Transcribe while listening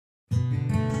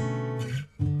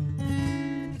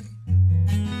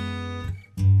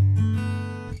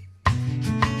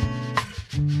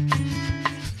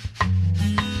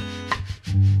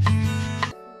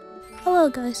Hello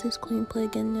guys, it's Queen Play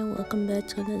again and welcome back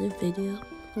to another video.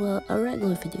 Well, a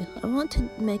regular video. I want to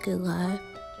make it live,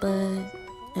 but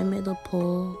I made a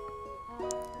poll.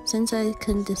 Since I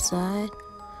couldn't decide,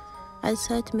 I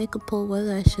decided to make a poll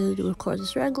whether I should record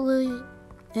this regularly,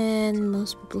 and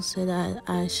most people said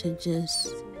I should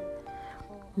just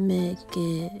make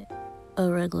it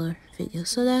a regular video.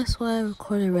 So that's why I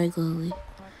recorded regularly.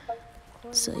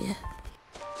 So yeah,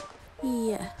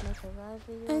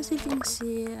 as you can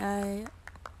see, I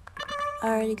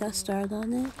already got started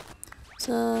on it,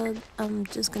 so I'm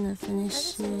just gonna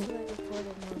finish it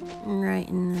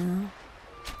right now,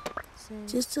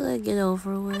 just to get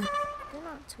over with.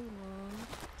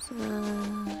 So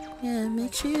yeah,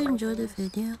 make sure you enjoy the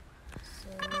video.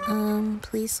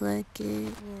 Please like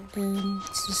it and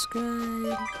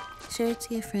subscribe, share it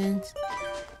to your friends,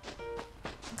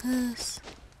 because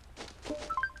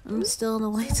I'm still on the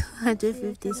way to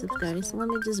 150 subscribers. So let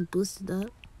me just boost it up.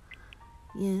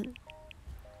 Yeah,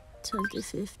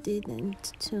 250, then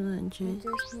 200,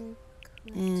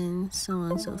 and so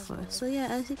on and so forth. So yeah,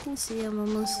 as you can see, I'm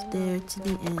almost there to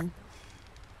the end,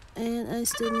 and I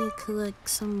still need to collect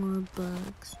some more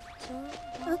bugs.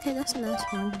 Okay, that's a nice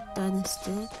one,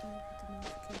 dynasty.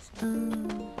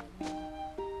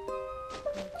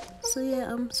 So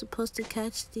yeah, I'm supposed to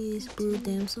catch these blue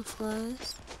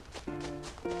damselflies.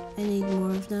 I need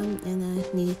more of them, and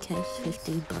I need to catch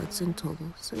 50 bugs in total.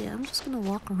 So yeah, I'm just gonna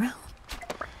walk around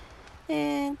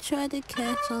and try to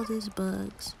catch all these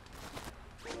bugs.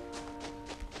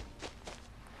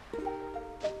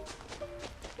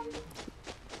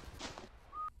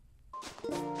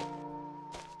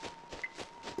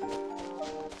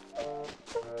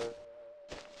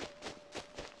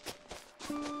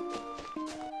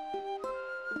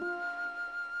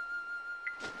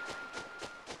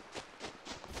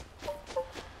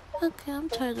 Okay, I'm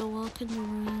tired of walking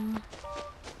around.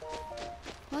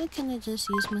 Why can't I just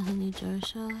use my honey jar,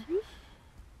 shall I?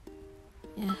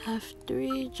 Yeah, I have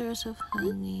 3 jars of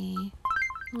honey.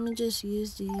 Let me just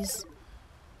use these.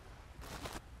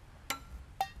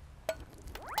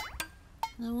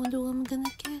 I wonder what I'm gonna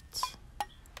get.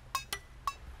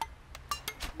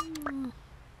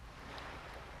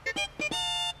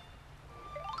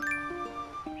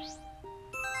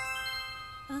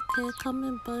 Okay,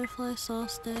 common butterfly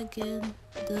sauce that again.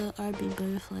 The RB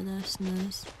butterfly, that's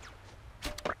nice.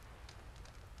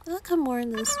 Look, I'm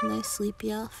wearing this nice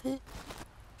sleepy outfit.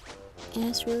 And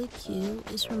it's really cute.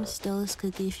 It's from Stella's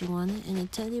Cookie if you want it. And a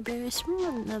teddy bear is from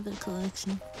another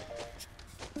collection.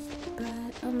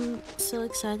 But I'm so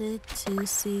excited to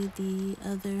see the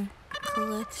other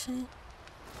collection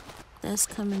that's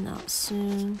coming out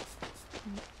soon.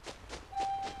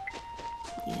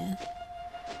 Yeah.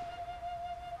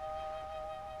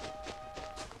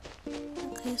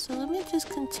 Okay, so let me just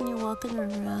continue walking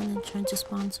around and trying to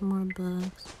spawn some more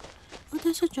bugs. Oh,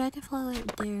 there's a dragonfly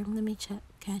right there. Let me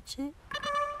catch it.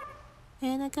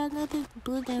 And I got another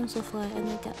blue damselfly, and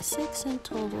I got 6 in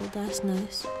total. That's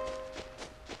nice.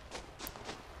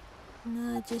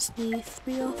 Now I just need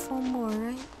 3 or 4 more,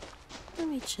 right? Let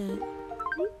me check.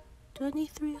 Do I need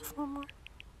 3 or 4 more?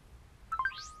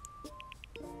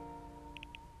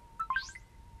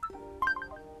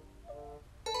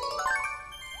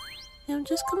 I'm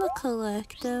just gonna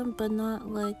collect them, but not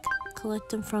like collect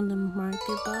them from the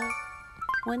market box.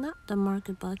 Why not the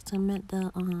market box? I meant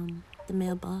the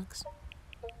mailbox,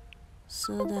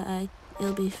 so that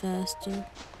it'll be faster.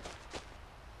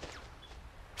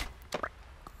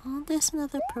 Oh, there's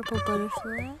another purple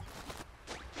butterfly.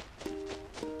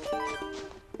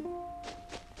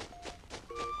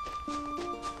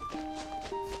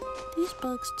 These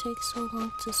bugs take so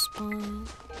long to spawn.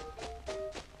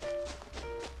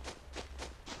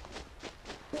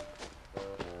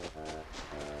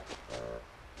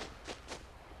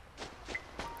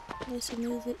 There's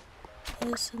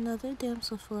another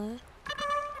damselfly.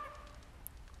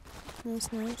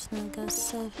 That's nice. Now I got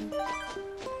 7.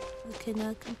 Okay, now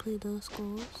I complete those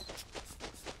goals.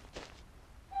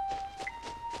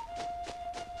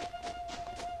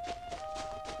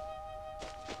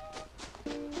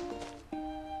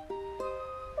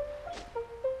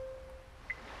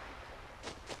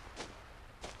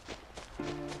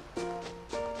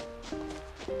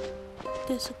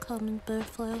 There's a common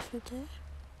butterfly over there.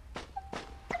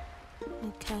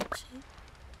 And catch it.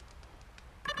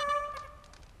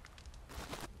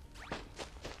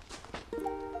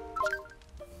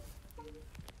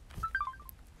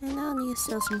 And now I need to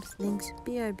sell some things.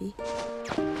 BRB.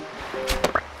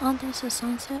 Oh, there's a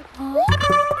sunset ball.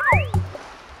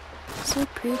 So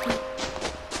pretty.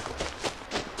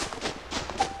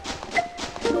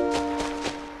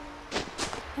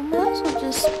 I might as well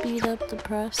just speed up the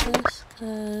process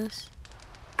because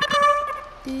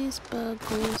these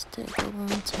buggles take a long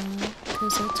time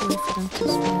because I have to wait for them to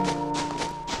spawn.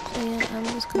 So yeah, I'm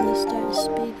just gonna start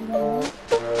speeding it up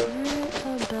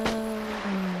right about now.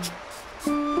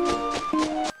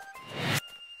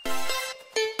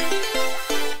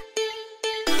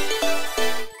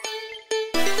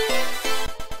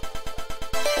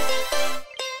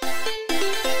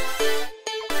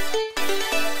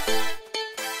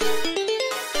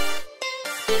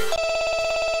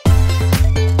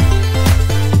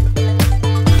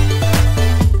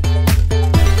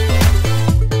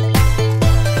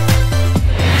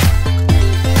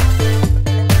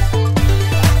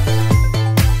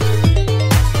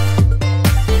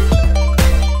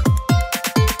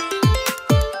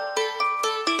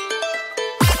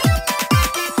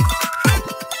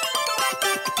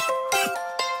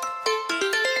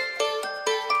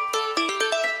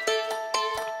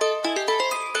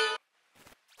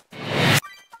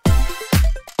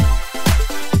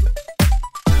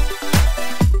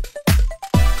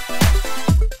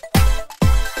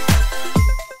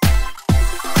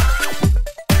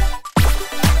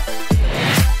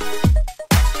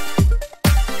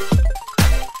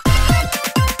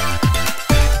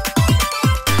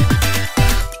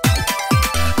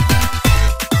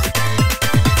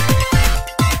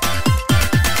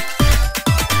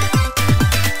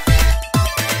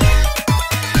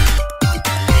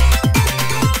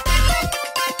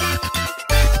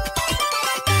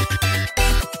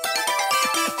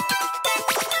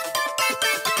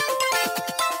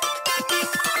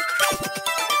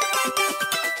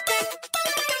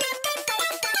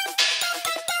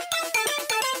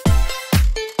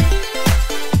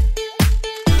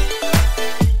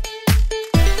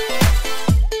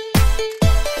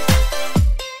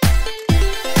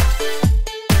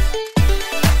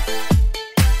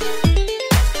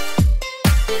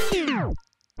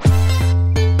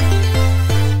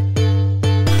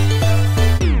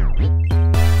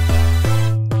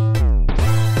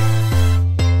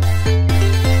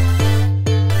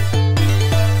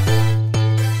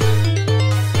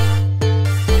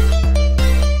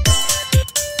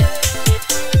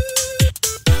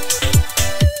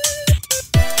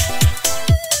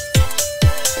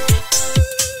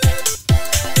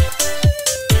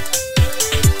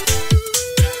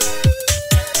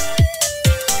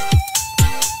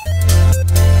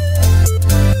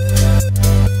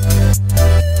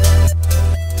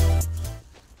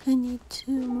 I need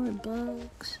 2 more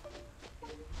bugs.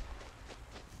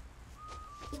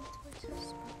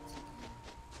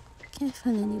 Can't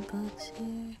find any bugs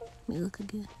here. Let me look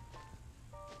again.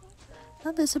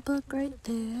 Oh, there's a bug right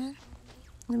there.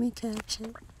 Let me catch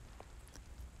it.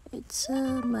 It's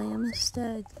a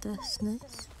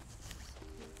𝚜𝚕𝚘𝚕𝚜.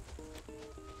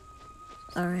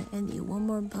 Alright, I need 1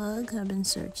 more bug. I've been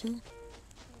searching.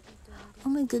 Oh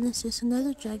my goodness, there's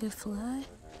another dragonfly.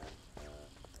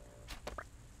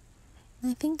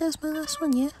 I think that's my last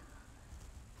one, yeah?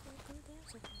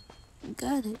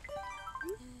 Got it.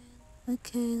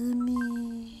 Okay, let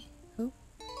me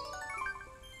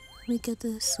get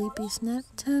the sleepy snap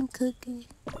time cookie.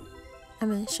 I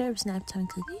mean, sharp snap time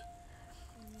cookie.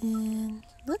 And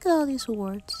look at all these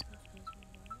rewards.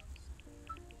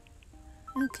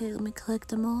 Okay, let me collect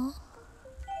them all.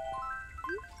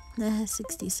 That has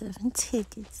 67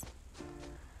 tickets.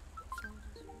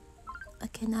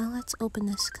 Okay, now let's open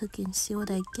this cookie and see what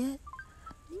I get.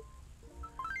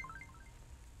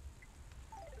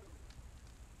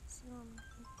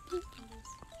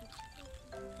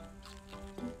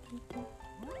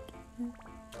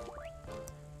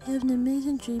 You have an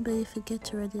amazing dream, but you forget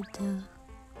to write it down.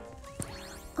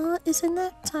 Oh, it's a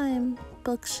nap time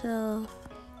bookshelf.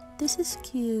 This is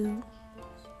cute.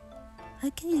 I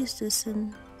can use this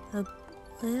in a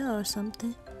layout or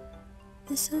something.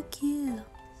 It's so cute.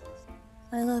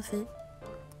 I love it.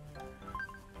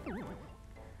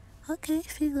 Okay,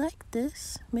 if you like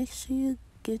this, make sure you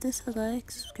give this a like,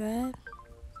 subscribe.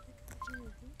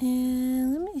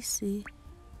 And let me see.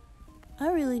 I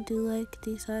really do like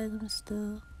these items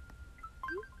though.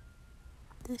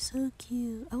 They're so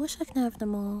cute. I wish I could have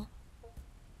them all.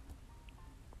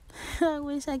 I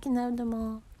wish I can have them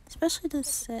all. Especially the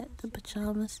set, the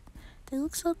pajamas. They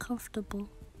look so comfortable.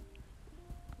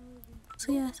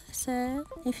 So yeah, as I said,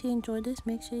 if you enjoyed this,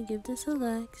 make sure you give this a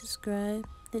like, subscribe,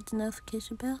 hit the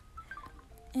notification bell.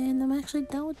 And I'm actually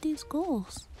done with these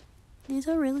goals. These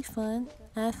are really fun.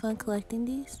 I have fun collecting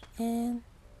these. And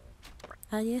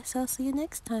adios, I'll see you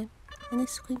next time. And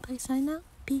this is Queen Play sign out.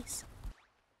 Peace.